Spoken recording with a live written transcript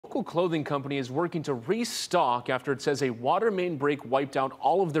local clothing company is working to restock after it says a water main break wiped out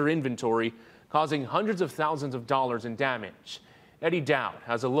all of their inventory, causing hundreds of thousands of dollars in damage. Eddie Dowd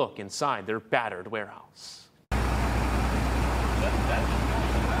has a look inside their battered warehouse.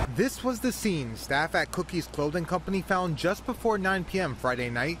 This was the scene staff at Cookie's clothing company found just before 9 p.m. Friday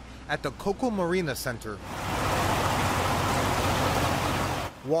night at the Coco Marina Center.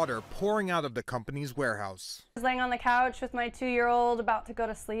 Water pouring out of the company's warehouse. I was laying on the couch with my 2-year-old about to go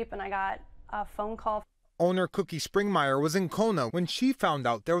to sleep, and I got a phone call. Owner Cookie Springmeyer was in Kona when she found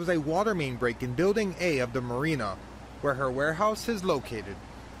out there was a water main break in Building A of the marina, where her warehouse is located.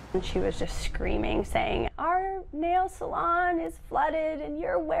 And she was just screaming, saying, "Our nail salon is flooded, and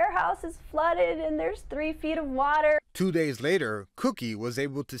your warehouse is flooded, and there's 3 feet of water." 2 days later, Cookie was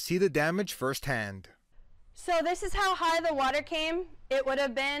able to see the damage firsthand. So this is how high the water came. It would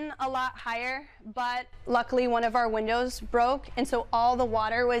have been a lot higher, but luckily one of our windows broke, and so all the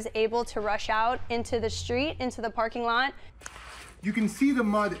water was able to rush out into the street, into the parking lot. You can see the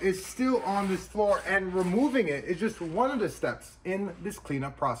mud is still on this floor, and removing it is just one of the steps in this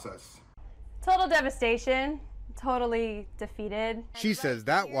cleanup process. Total devastation, totally defeated. She says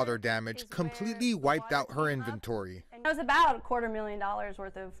that water damage completely wiped out her inventory. It was about $250,000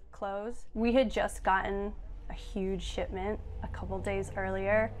 worth of clothes. We had just gotten a huge shipment a couple days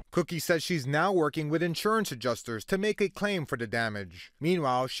earlier. Cookie says she's now working with insurance adjusters to make a claim for the damage.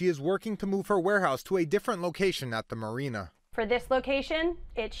 Meanwhile, she is working to move her warehouse to a different location at the marina. For this location,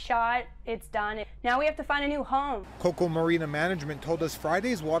 it's shot, it's done. Now we have to find a new home. Coco Marina Management told us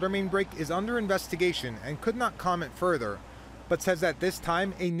Friday's water main break is under investigation and could not comment further, but says at this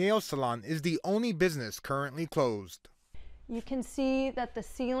time a nail salon is the only business currently closed. You can see that the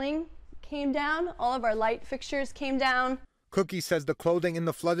ceiling came down, all of our light fixtures came down. Cookie says the clothing in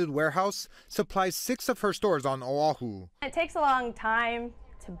the flooded warehouse supplies 6 of her stores on Oahu. It takes a long time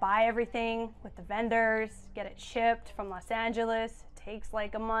to buy everything with the vendors, get it shipped from Los Angeles. It takes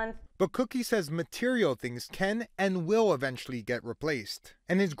like a month. But Cookie says material things can and will eventually get replaced,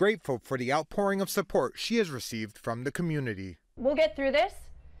 and is grateful for the outpouring of support she has received from the community. We'll get through this.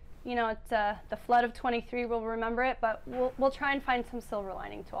 You know, it's the flood of 23, we'll remember it, but we'll try and find some silver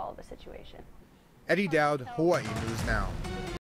lining to all of the situation. Eddie Dowd, Hawaii News Now.